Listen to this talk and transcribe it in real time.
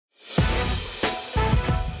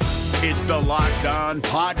It's the Locked On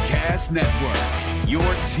Podcast Network, your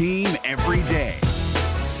team every day.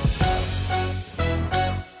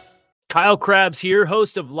 Kyle Krabs here,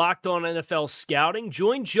 host of Locked On NFL Scouting.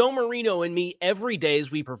 Join Joe Marino and me every day as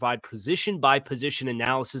we provide position-by-position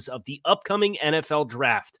analysis of the upcoming NFL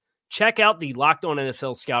Draft. Check out the Locked On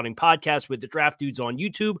NFL Scouting podcast with the Draft Dudes on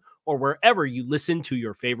YouTube or wherever you listen to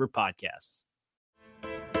your favorite podcasts.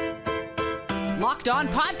 Locked On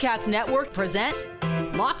Podcast Network presents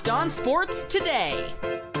Locked On Sports Today.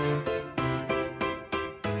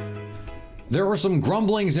 There were some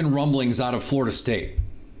grumblings and rumblings out of Florida State.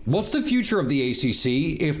 What's the future of the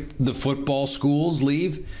ACC if the football schools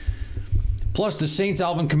leave? Plus, the Saints'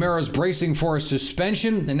 Alvin Kamara is bracing for a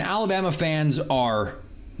suspension, and Alabama fans are,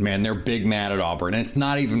 they're big mad at Auburn, and it's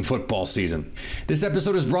not even football season. This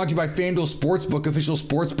episode is brought to you by FanDuel Sportsbook, official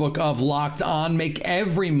sportsbook of Locked On. Make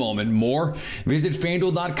every moment more. Visit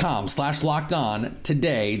FanDuel.com/Locked On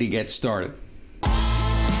today to get started.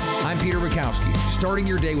 I'm Peter Bukowski, starting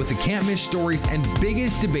your day with the can't-miss stories and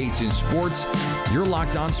biggest debates in sports. You're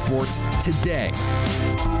Locked On Sports Today.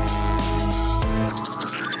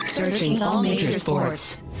 Searching all major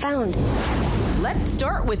sports. Found. Let's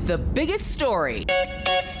start with the biggest story.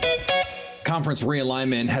 Conference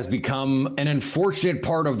realignment has become an unfortunate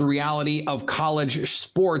part of the reality of college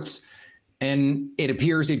sports, and it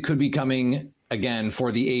appears it could be coming again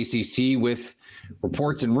for the ACC, with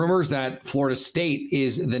reports and rumors that Florida State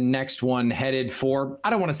is the next one headed for, I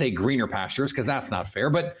don't want to say greener pastures because that's not fair,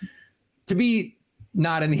 but to be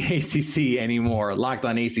not in the ACC anymore. Locked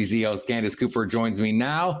On ACC host Candace Cooper joins me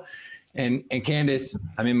now. And Candace,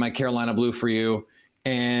 I'm in my Carolina blue for you.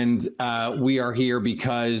 And we are here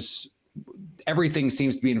because everything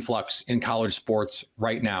seems to be in flux in college sports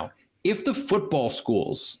right now. If the football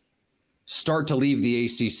schools start to leave the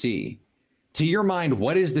ACC, to your mind,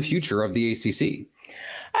 what is the future of the ACC?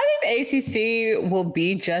 I think the ACC will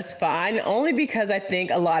be just fine, only because I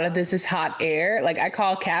think a lot of this is hot air. Like, I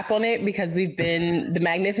call cap on it because the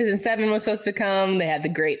Magnificent Seven was supposed to come. They had the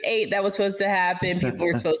Great Eight that was supposed to happen. People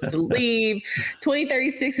were supposed to leave.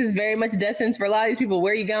 2036 is very much destined for a lot of these people.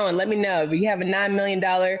 Where are you going? Let me know. If you have a $9 million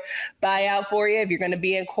buyout for you, if you're going to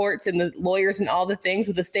be in courts and the lawyers and all the things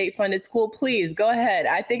with the state-funded school, please go ahead.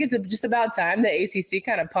 I think it's just about time the ACC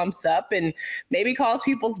kind of pumps up and maybe calls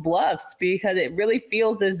people's bluffs, because it really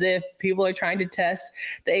feels as if people are trying to test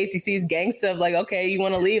the ACC's gangsta of, like, okay, you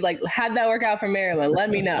want to leave? Like, how'd that work out for Maryland?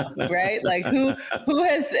 Let me know, right? Like, who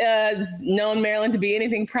has known Maryland to be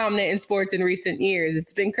anything prominent in sports in recent years?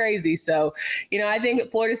 It's been crazy. So, I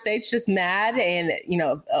think Florida State's just mad, and,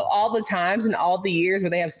 all the times and all the years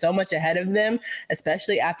where they have so much ahead of them,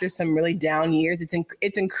 especially after some really down years,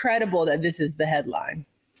 it's incredible that this is the headline.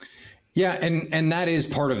 Yeah, and that is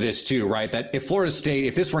part of this too, right? That if Florida State,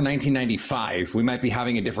 if this were 1995, we might be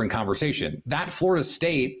having a different conversation. That Florida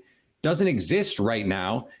State doesn't exist right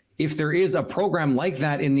now. If there is a program like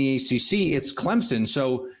that in the ACC, it's Clemson.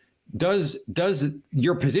 So does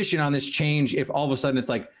your position on this change if all of a sudden it's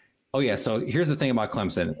like, oh yeah, so here's the thing about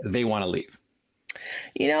Clemson, they want to leave?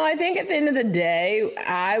 I think at the end of the day,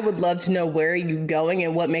 I would love to know where you're going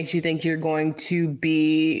and what makes you think you're going to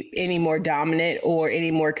be any more dominant or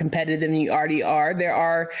any more competitive than you already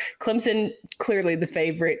are. Clemson, clearly the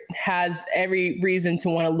favorite, has every reason to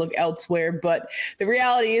want to look elsewhere. But the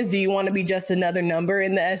reality is, do you want to be just another number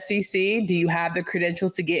in the SEC? Do you have the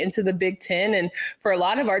credentials to get into the Big Ten? And for a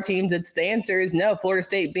lot of our teams, the answer is no, Florida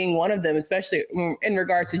State being one of them, especially in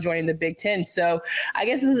regards to joining the Big Ten. So I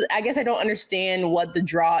guess I don't understand what the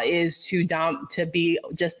draw is to be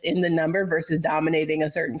just in the number versus dominating a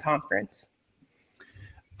certain conference.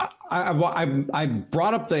 I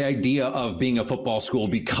brought up the idea of being a football school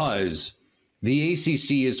because the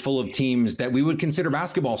ACC is full of teams that we would consider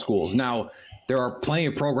basketball schools. Now, there are plenty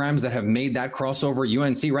of programs that have made that crossover.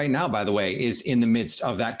 UNC right now, by the way, is in the midst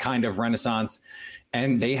of that kind of renaissance,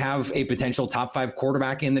 and they have a potential top 5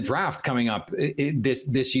 quarterback in the draft coming up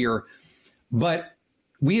this year. But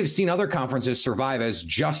we have seen other conferences survive as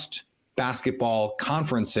just basketball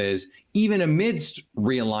conferences, even amidst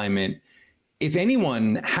realignment. If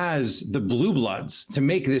anyone has the blue bloods to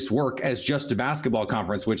make this work as just a basketball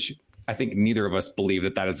conference, which I think neither of us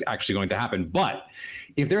believe that is actually going to happen, but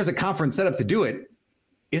if there's a conference set up to do it,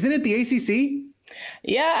 isn't it the ACC?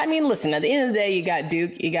 Yeah, I mean, listen, at the end of the day, you got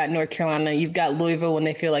Duke, you got North Carolina, you've got Louisville when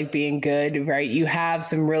they feel like being good, right? You have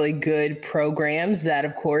some really good programs that,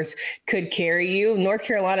 of course, could carry you. North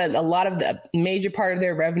Carolina, a lot of the major part of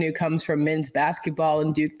their revenue comes from men's basketball,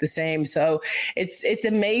 and Duke the same. So it's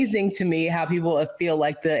amazing to me how people feel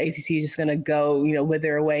like the ACC is just going to go,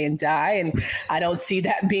 wither away and die. And I don't see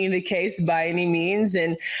that being the case by any means.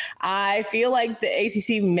 And I feel like the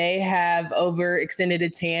ACC may have overextended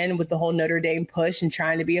its hand with the whole Notre Dame push and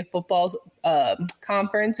trying to be a football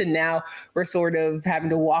conference. And now we're sort of having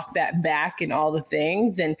to walk that back and all the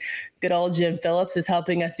things. And good old Jim Phillips is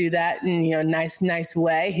helping us do that in, nice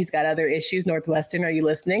way. He's got other issues. Northwestern, are you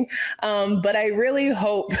listening? But I really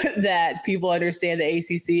hope that people understand the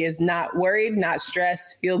ACC is not worried, not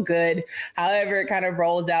stressed, feel good. However it kind of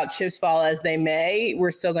rolls out, chips fall as they may, we're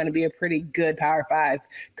still going to be a pretty good Power 5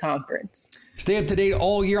 conference. Stay up to date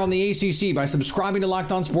all year on the ACC by subscribing to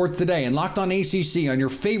Locked On Sports Today and Locked On ACC on your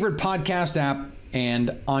favorite podcast app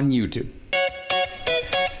and on YouTube.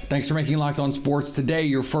 Thanks for making Locked On Sports Today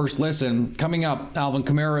your first listen. Coming up, Alvin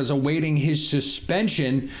Kamara is awaiting his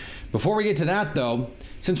suspension. Before we get to that, though,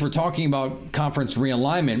 since we're talking about conference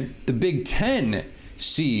realignment, the Big Ten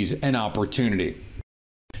sees an opportunity.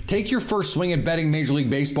 Take your first swing at betting Major League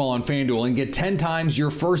Baseball on FanDuel and get 10 times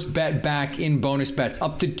your first bet back in bonus bets,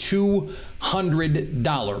 up to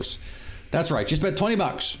 $200. That's right, just bet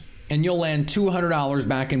 $20 and you'll land $200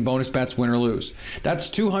 back in bonus bets, win or lose. That's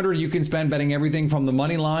 $200 you can spend betting everything from the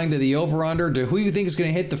money line to the over-under to who you think is going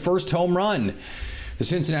to hit the first home run. The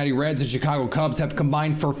Cincinnati Reds and Chicago Cubs have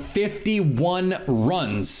combined for 51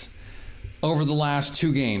 runs over the last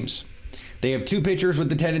two games. They have two pitchers with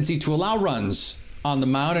the tendency to allow runs on the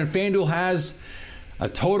mound, and FanDuel has a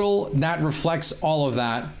total that reflects all of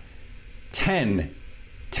that. 10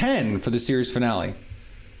 for the series finale.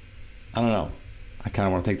 I don't know. I kind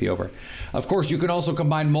of want to take the over. Of course, you can also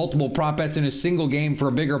combine multiple prop bets in a single game for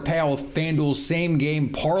a bigger payout with FanDuel's same game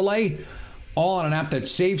parlay, all on an app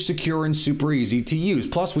that's safe, secure, and super easy to use.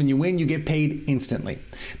 Plus, when you win, you get paid instantly.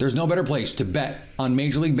 There's no better place to bet on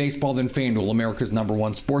Major League Baseball than FanDuel, America's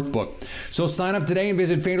 #1 sportsbook. So sign up today and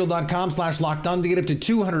visit FanDuel.com/LockedOn to get up to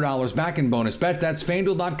 $200 back in bonus bets. That's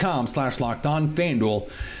FanDuel.com/LockedOn. FanDuel,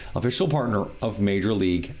 official partner of Major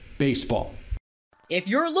League Baseball. If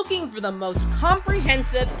you're looking for the most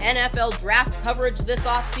comprehensive NFL draft coverage this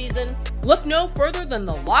offseason, look no further than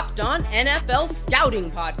the Locked On NFL Scouting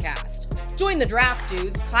Podcast. Join the draft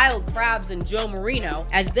dudes, Kyle Krabs and Joe Marino,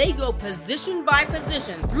 as they go position by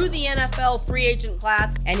position through the NFL free agent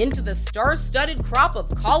class and into the star-studded crop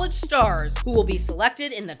of college stars who will be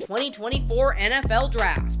selected in the 2024 NFL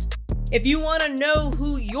Draft. If you want to know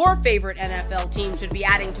who your favorite NFL team should be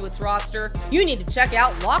adding to its roster, you need to check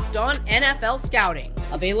out Locked On NFL Scouting,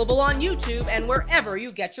 available on YouTube and wherever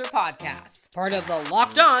you get your podcasts. Part of the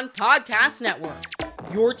Locked On Podcast Network,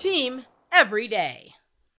 your team every day.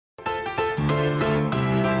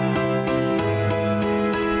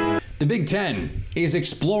 The Big Ten is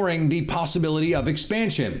exploring the possibility of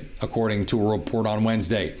expansion, according to a report on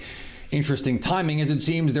Wednesday. Interesting timing, as it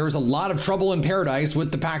seems there is a lot of trouble in paradise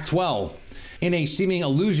with the Pac-12. In a seeming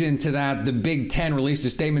allusion to that, the Big Ten released a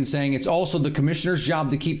statement saying it's also the commissioner's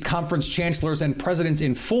job to keep conference chancellors and presidents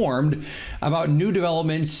informed about new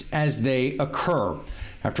developments as they occur.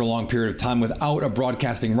 After a long period of time without a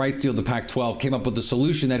broadcasting rights deal, the Pac-12 came up with a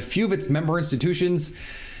solution that few of its member institutions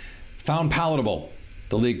found palatable.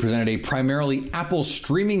 The league presented a primarily Apple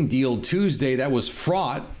streaming deal Tuesday that was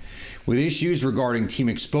fraught with issues regarding team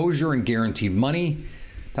exposure and guaranteed money.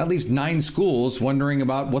 That leaves 9 schools wondering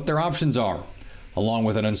about what their options are, along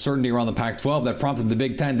with an uncertainty around the Pac-12 that prompted the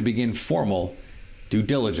Big Ten to begin formal due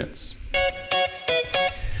diligence.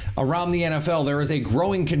 Around the NFL, there is a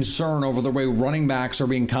growing concern over the way running backs are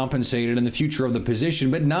being compensated in the future of the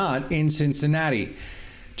position, but not in Cincinnati.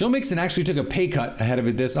 Joe Mixon actually took a pay cut ahead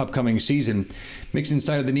of this upcoming season. Mixon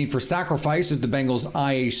cited the need for sacrifice as the Bengals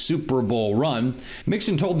eye a Super Bowl run.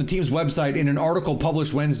 Mixon told the team's website in an article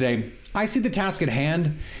published Wednesday, "I see the task at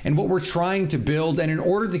hand and what we're trying to build, and in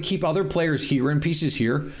order to keep other players here and pieces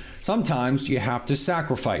here, sometimes you have to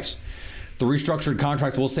sacrifice." The restructured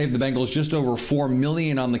contract will save the Bengals just over $4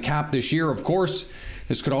 million on the cap this year. Of course,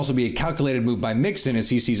 this could also be a calculated move by Mixon as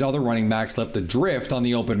he sees other running backs left adrift on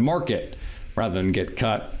the open market. Rather than get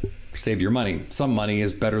cut, save your money. Some money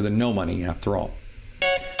is better than no money, after all.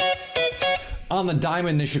 On the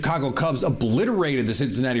diamond, the Chicago Cubs obliterated the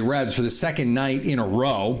Cincinnati Reds for the second night in a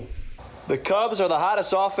row. The Cubs are the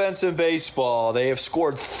hottest offense in baseball. They have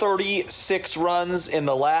scored 36 runs in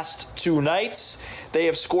the last 2 nights. They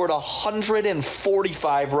have scored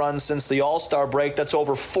 145 runs since the All-Star break. That's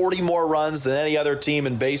over 40 more runs than any other team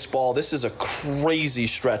in baseball. This is a crazy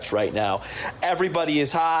stretch right now. Everybody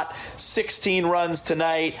is hot. 16 runs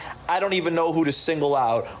tonight. I don't even know who to single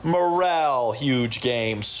out. Morrell, huge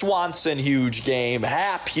game. Swanson, huge game.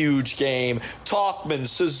 Happ, huge game. Tauchman,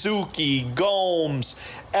 Suzuki, Gomes.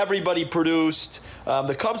 Everybody produced.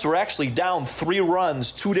 The Cubs were actually down 3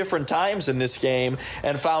 runs 2 different times in this game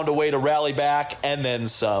and found a way to rally back and then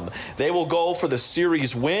some. They will go for the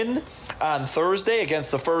series win on Thursday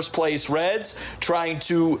against the first place Reds, trying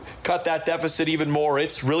to cut that deficit even more.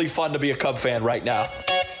 It's really fun to be a Cub fan right now.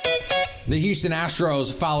 The Houston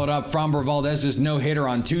Astros followed up Framber Valdez's no-hitter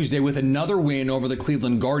on Tuesday with another win over the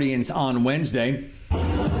Cleveland Guardians on Wednesday.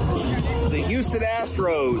 The Houston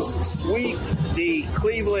Astros sweep the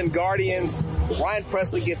Cleveland Guardians. Ryan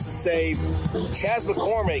Presley gets a save. Chas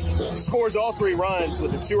McCormick scores all 3 runs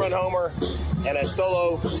with a 2-run homer and a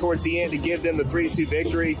solo towards the end to give them the 3-2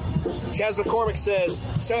 victory. Chas McCormick says,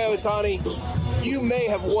 Shohei Ohtani, you may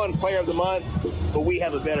have won Player of the Month, but we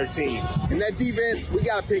have a better team. In that defense, we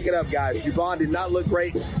got to pick it up, guys. Dubon did not look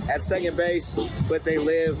great at second base, but they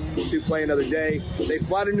live to play another day. They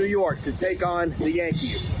fly to New York to take on the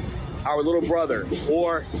Yankees, our little brother,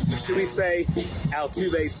 or should we say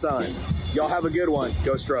Altuve's son. Y'all have a good one.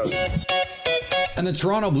 Go Stros. And the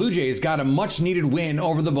Toronto Blue Jays got a much-needed win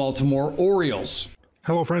over the Baltimore Orioles.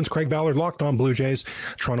 Hello, friends. Craig Ballard, Locked On Blue Jays.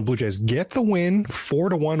 Toronto Blue Jays get the win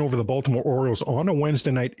 4-1 over the Baltimore Orioles on a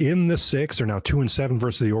Wednesday night in the 6th. They're now 2-7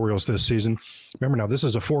 versus the Orioles this season. Remember, now this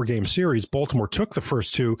is a 4-game series. Baltimore took the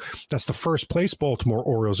first 2. That's the first place Baltimore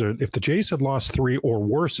Orioles. If the Jays had lost 3 or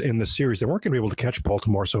worse in the series, they weren't going to be able to catch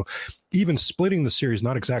Baltimore. So even splitting the series,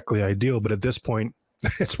 not exactly ideal, but at this point,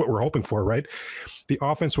 it's what we're hoping for, right? The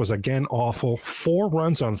offense was again awful. 4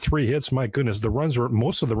 runs on 3 hits. My goodness,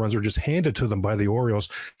 most of the runs were just handed to them by the Orioles.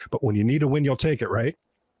 But when you need a win, you'll take it, right?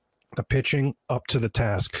 The pitching up to the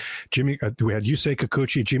task. We had Yusei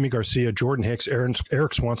Kikuchi, Jimmy Garcia, Jordan Hicks,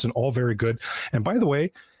 Eric Swanson, all very good. And by the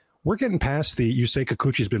way, we're getting past the Yusei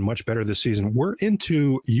Kikuchi's been much better this season. We're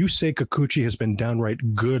into Yusei Kikuchi has been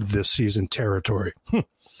downright good this season territory.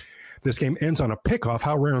 This game ends on a pickoff.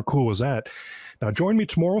 How rare and cool was that? Now, join me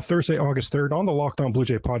tomorrow, Thursday, August 3rd, on the Locked On Blue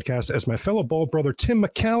Jay podcast as my fellow bald brother Tim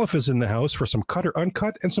McAuliffe is in the house for some Cut or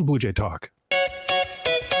Uncut and some Blue Jay talk.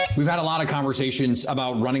 We've had a lot of conversations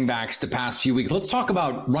about running backs the past few weeks. Let's talk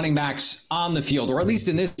about running backs on the field, or at least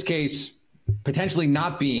in this case, potentially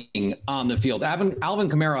not being on the field. Alvin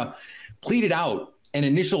Kamara pleaded out an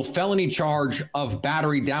initial felony charge of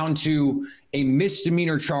battery down to a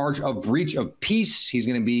misdemeanor charge of breach of peace. He's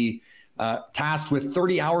going to be tasked with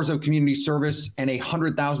 30 hours of community service and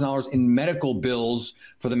 $100,000 in medical bills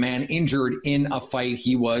for the man injured in a fight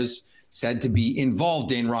he was said to be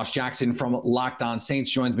involved in. Ross Jackson from Locked On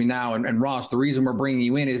Saints joins me now. And Ross, the reason we're bringing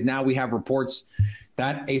you in is now we have reports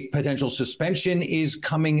that a potential suspension is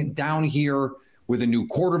coming down here with a new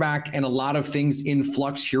quarterback and a lot of things in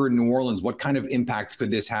flux here in New Orleans. What kind of impact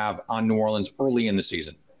could this have on New Orleans early in the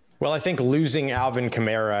season? Well, I think losing Alvin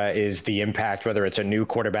Kamara is the impact, whether it's a new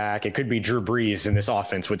quarterback. It could be Drew Brees in this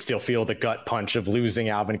offense would still feel the gut punch of losing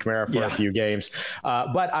Alvin Kamara for a few games.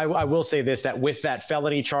 But I will say this, that with that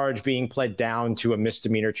felony charge being pled down to a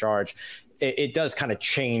misdemeanor charge, it does kind of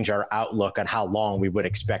change our outlook on how long we would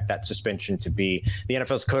expect that suspension to be. The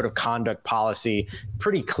NFL's Code of Conduct policy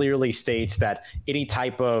pretty clearly states that any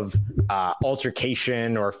type of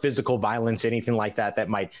altercation or physical violence, anything like that, that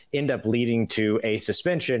might end up leading to a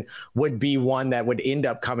suspension would be one that would end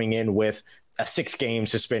up coming in with a 6-game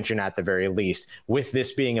suspension at the very least. With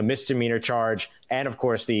this being a misdemeanor charge and, of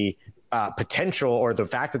course, the potential or the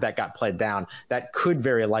fact that got pled down, that could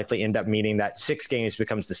very likely end up meaning that 6 games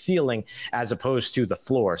becomes the ceiling as opposed to the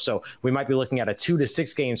floor. So we might be looking at a 2 to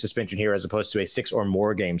 6 game suspension here as opposed to a 6 or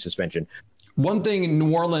more game suspension. One thing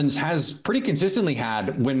New Orleans has pretty consistently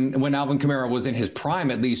had when Alvin Kamara was in his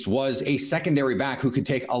prime, at least, was a secondary back who could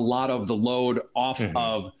take a lot of the load off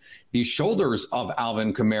of the shoulders of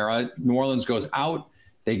Alvin Kamara. New Orleans goes out.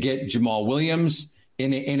 They get Jamal Williams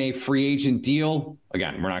in a free agent deal.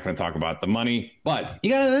 Again, we're not going to talk about the money, but you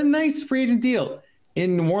got a nice free agent deal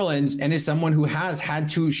in New Orleans and is someone who has had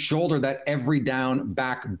to shoulder that every down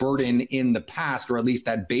back burden in the past, or at least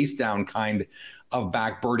that base down kind of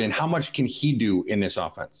back burden. How much can he do in this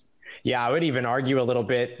offense? Yeah, I would even argue a little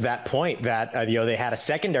bit that point that, they had a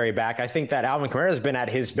secondary back. I think that Alvin Kamara has been at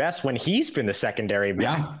his best when he's been the secondary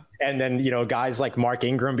back. And then, guys like Mark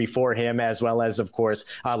Ingram before him, as well as, of course,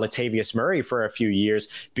 Latavius Murray for a few years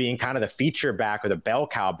being kind of the feature back or the bell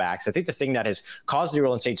cow backs. I think the thing that has caused New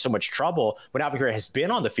Orleans Saints so much trouble when Alvin Kamara has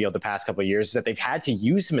been on the field the past couple of years is that they've had to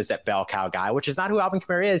use him as that bell cow guy, which is not who Alvin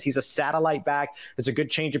Kamara is. He's a satellite back. It's a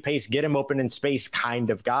good change of pace, get him open in space kind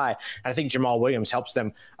of guy. And I think Jamal Williams helps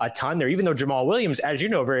them a ton there, even though Jamal Williams, as you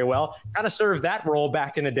know very well, kind of served that role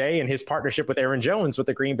back in the day in his partnership with Aaron Jones with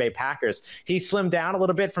the Green Bay Packers. He slimmed down a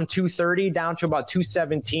little bit from 230 down to about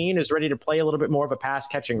 217, is ready to play a little bit more of a pass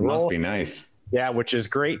catching role. Must be nice. Yeah, which is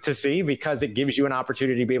great to see because it gives you an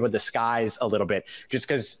opportunity to be able to disguise a little bit. Just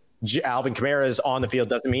because Alvin Kamara is on the field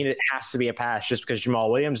doesn't mean it has to be a pass. Just because Jamal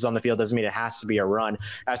Williams is on the field doesn't mean it has to be a run.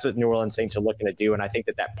 That's what New Orleans Saints are looking to do. And I think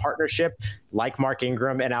that partnership, like Mark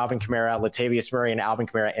Ingram and Alvin Kamara, Latavius Murray and Alvin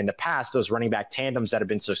Kamara in the past, those running back tandems that have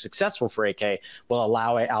been so successful for AK, will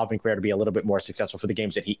allow Alvin Kamara to be a little bit more successful for the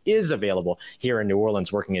games that he is available here in New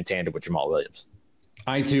Orleans, working in tandem with Jamal Williams.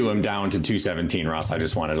 I, too, am down to 217, Ross. I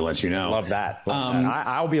just wanted to let you know. Love that.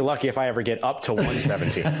 I'll be lucky if I ever get up to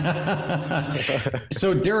 117.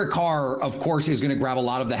 So Derek Carr, of course, is going to grab a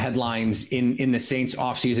lot of the headlines in the Saints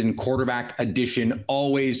offseason. Quarterback edition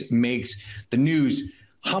always makes the news.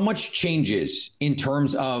 How much changes in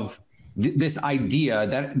terms of this idea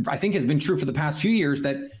that I think has been true for the past few years,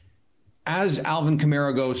 that as Alvin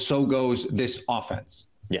Kamara goes, so goes this offense?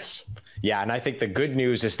 Yes. Yeah, and I think the good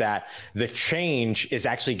news is that the change is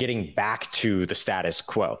actually getting back to the status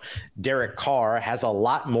quo. Derek Carr has a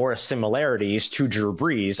lot more similarities to Drew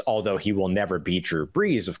Brees, although he will never be Drew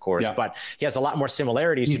Brees, of course, but he has a lot more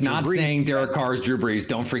similarities to Drew Brees. He's not saying Derek Carr is Drew Brees.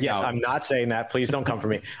 Don't freak out. Yes, I'm not saying that. Please don't come for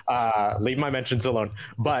me. Leave my mentions alone.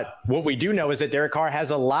 But what we do know is that Derek Carr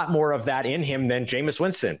has a lot more of that in him than Jameis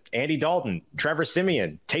Winston, Andy Dalton, Trevor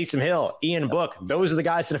Siemian, Taysom Hill, Ian Book. Those are the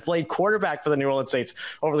guys that have played quarterback for the New Orleans Saints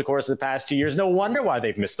over the course of the past 2 years. No wonder why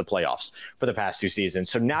they've missed the playoffs for the past 2 seasons.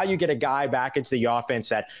 So now you get a guy back into the offense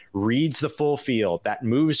that reads the full field, that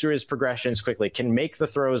moves through his progressions quickly, can make the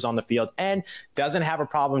throws on the field, and doesn't have a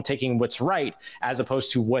problem taking what's right as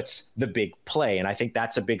opposed to what's the big play. And I think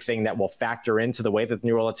that's a big thing that will factor into the way that the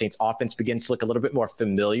New Orleans Saints offense begins to look a little bit more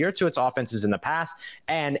familiar to its offenses in the past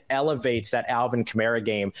and elevates that Alvin Kamara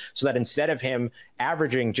game so that instead of him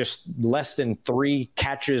averaging just less than 3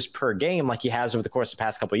 catches per game like he has over the course of the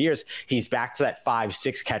past couple of years, he's back to that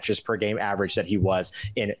 5-6 catches per game average that he was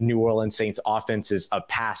in New Orleans Saints offenses of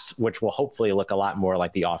past, which will hopefully look a lot more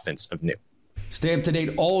like the offense of new. Stay up to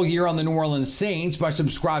date all year on the New Orleans Saints by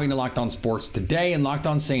subscribing to Locked On Sports Today and Locked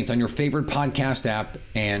On Saints on your favorite podcast app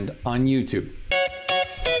and on YouTube.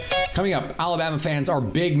 Coming up, Alabama fans are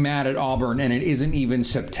big mad at Auburn, and it isn't even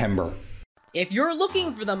September. If you're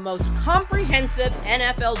looking for the most comprehensive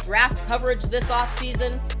NFL draft coverage this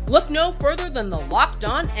offseason, look no further than the Locked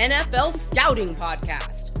On NFL Scouting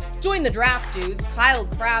Podcast. Join the draft dudes, Kyle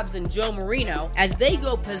Krabs and Joe Marino, as they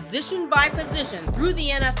go position by position through the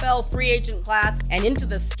NFL free agent class and into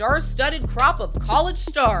the star-studded crop of college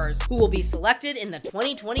stars who will be selected in the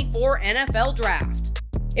 2024 NFL Draft.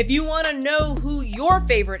 If you want to know who your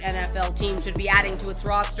favorite NFL team should be adding to its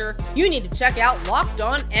roster, you need to check out Locked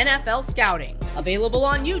On NFL Scouting, available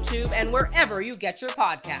on YouTube and wherever you get your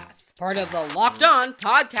podcasts. Part of the Locked On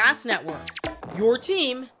Podcast Network, your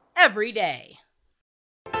team every day.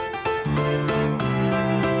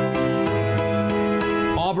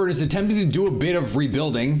 Auburn is attempting to do a bit of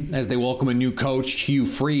rebuilding as they welcome a new coach, Hugh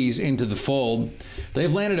Freeze, into the fold.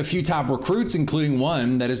 They've landed a few top recruits, including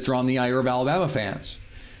one that has drawn the ire of Alabama fans.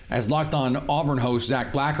 As Locked On Auburn host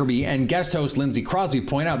Zach Blackerby and guest host Lindsey Crosby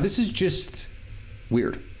point out, this is just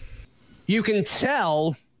weird. You can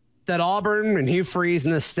tell that Auburn and Hugh Freeze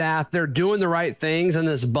and the staff, they're doing the right things, and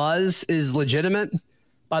this buzz is legitimate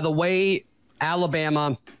by the way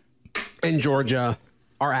Alabama and Georgia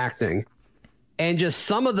are acting. And just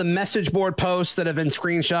some of the message board posts that have been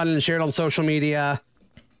screenshotted and shared on social media,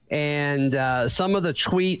 and some of the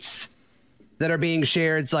tweets that are being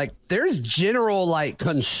shared, it's like there's general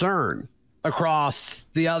concern across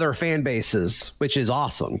the other fan bases, which is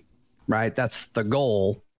awesome, right? That's the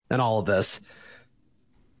goal in all of this.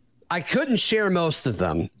 I couldn't share most of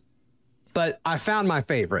them, but I found my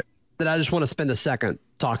favorite that I just want to spend a second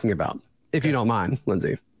talking about, if you don't mind,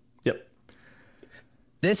 Lindsey. Yep.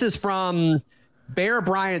 This is from Bear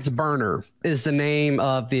Bryant's Burner is the name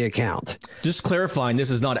of the account. Just clarifying,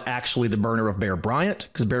 this is not actually the burner of Bear Bryant,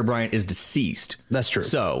 because Bear Bryant is deceased. That's true.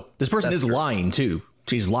 So this person is lying too.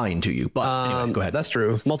 She's lying to you. But anyway, go ahead. That's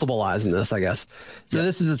true. Multiple lies in this, I guess. So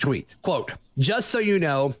This is a tweet. Quote, "Just so you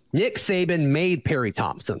know, Nick Saban made Perry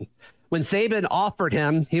Thompson. When Saban offered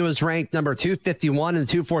him, he was ranked number 251 in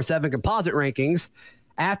 247 composite rankings.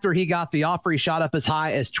 after he got the offer. He shot up as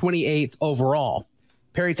high as 28th overall.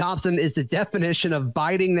 Perry Thompson is the definition of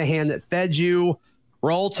biting the hand that fed you.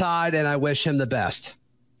 Roll Tide, and I wish him the best,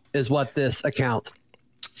 is what this account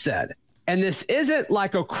said. And this isn't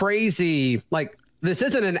like a crazy, like, this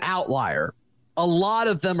isn't an outlier. A lot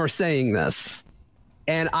of them are saying this,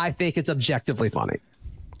 and I think it's objectively funny.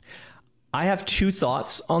 I have two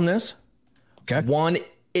thoughts on this. Okay. One,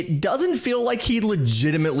 it doesn't feel like he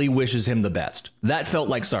legitimately wishes him the best. That felt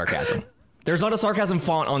like sarcasm. There's not a sarcasm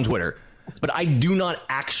font on Twitter, but I do not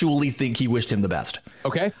actually think he wished him the best.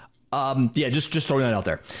 Okay. Yeah, just throwing that out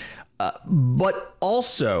there. But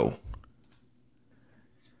also,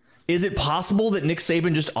 is it possible that Nick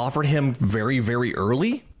Saban just offered him very, very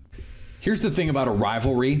early? Here's the thing about a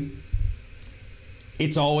rivalry.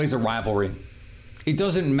 It's always a rivalry. It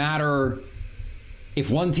doesn't matter if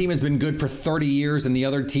one team has been good for 30 years and the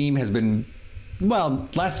other team has been, well,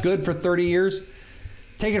 less good for 30 years.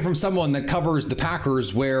 Take it from someone that covers the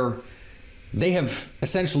Packers, where they have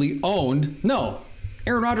essentially owned, no,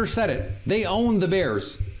 Aaron Rodgers said it, they own the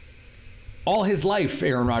Bears. All his life,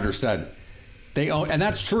 Aaron Rodgers said. They own, and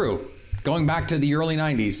that's true. Going back to the early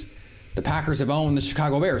 90s, the Packers have owned the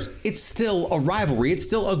Chicago Bears. It's still a rivalry. It's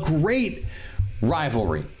still a great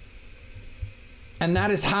rivalry. And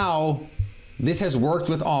that is how this has worked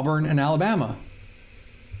with Auburn and Alabama.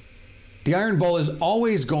 The Iron Bowl is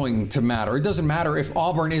always going to matter. It doesn't matter if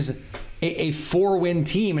Auburn is a 4-win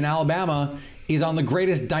team and Alabama is on the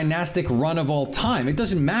greatest dynastic run of all time. It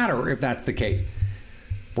doesn't matter if that's the case.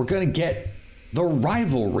 We're going to get the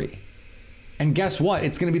rivalry. And guess what?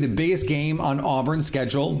 It's going to be the biggest game on Auburn's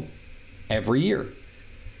schedule every year.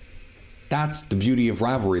 That's the beauty of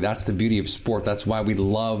rivalry. That's the beauty of sport. That's why we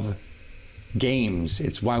love games.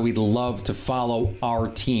 It's why we love to follow our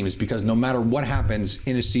teams, because no matter what happens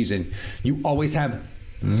in a season, you always have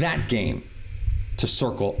that game to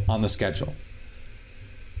circle on the schedule.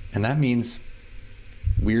 And that means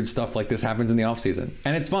weird stuff like this happens in the offseason.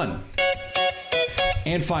 And it's fun.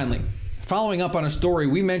 And finally, following up on a story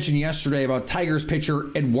we mentioned yesterday about Tigers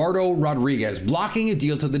pitcher Eduardo Rodriguez blocking a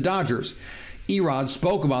deal to the Dodgers. Erod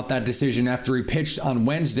spoke about that decision after he pitched on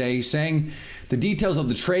Wednesday, saying, "The details of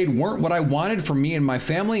the trade weren't what I wanted for me and my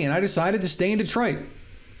family, and I decided to stay in Detroit."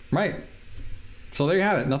 Right. So there you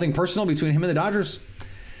have it. Nothing personal between him and the Dodgers.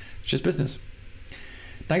 It's just business.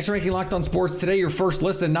 Thanks for making Locked On Sports today your first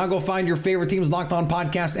listen. Now go find your favorite team's Locked On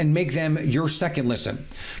podcast and make them your second listen.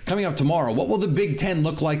 Coming up tomorrow, what will the Big Ten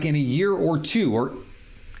look like in a year or two, or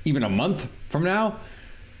even a month from now?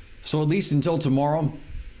 So at least until tomorrow,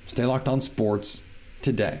 stay Locked On Sports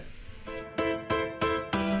today.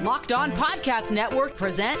 Locked On Podcast Network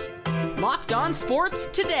presents Locked On Sports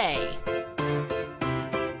Today.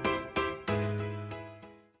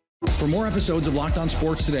 For more episodes of Locked On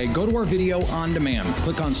Sports Today, go to our video on demand.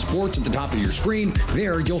 Click on Sports at the top of your screen.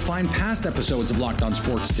 There, you'll find past episodes of Locked On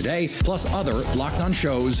Sports Today, plus other Locked On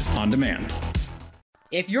shows on demand.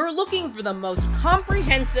 If you're looking for the most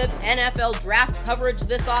comprehensive NFL draft coverage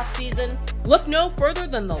this offseason, look no further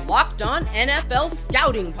than the Locked On NFL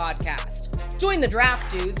Scouting Podcast. Join the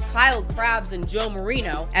draft dudes, Kyle Krabs and Joe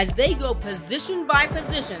Marino, as they go position by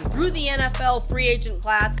position through the NFL free agent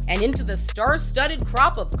class and into the star-studded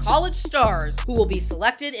crop of college stars who will be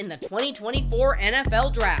selected in the 2024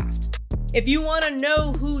 NFL Draft. If you want to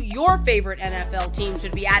know who your favorite NFL team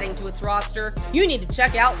should be adding to its roster, you need to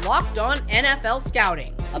check out Locked On NFL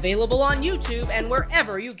Scouting, available on YouTube and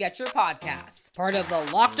wherever you get your podcasts. Part of the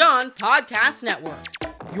Locked On Podcast Network,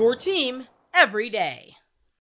 your team every day.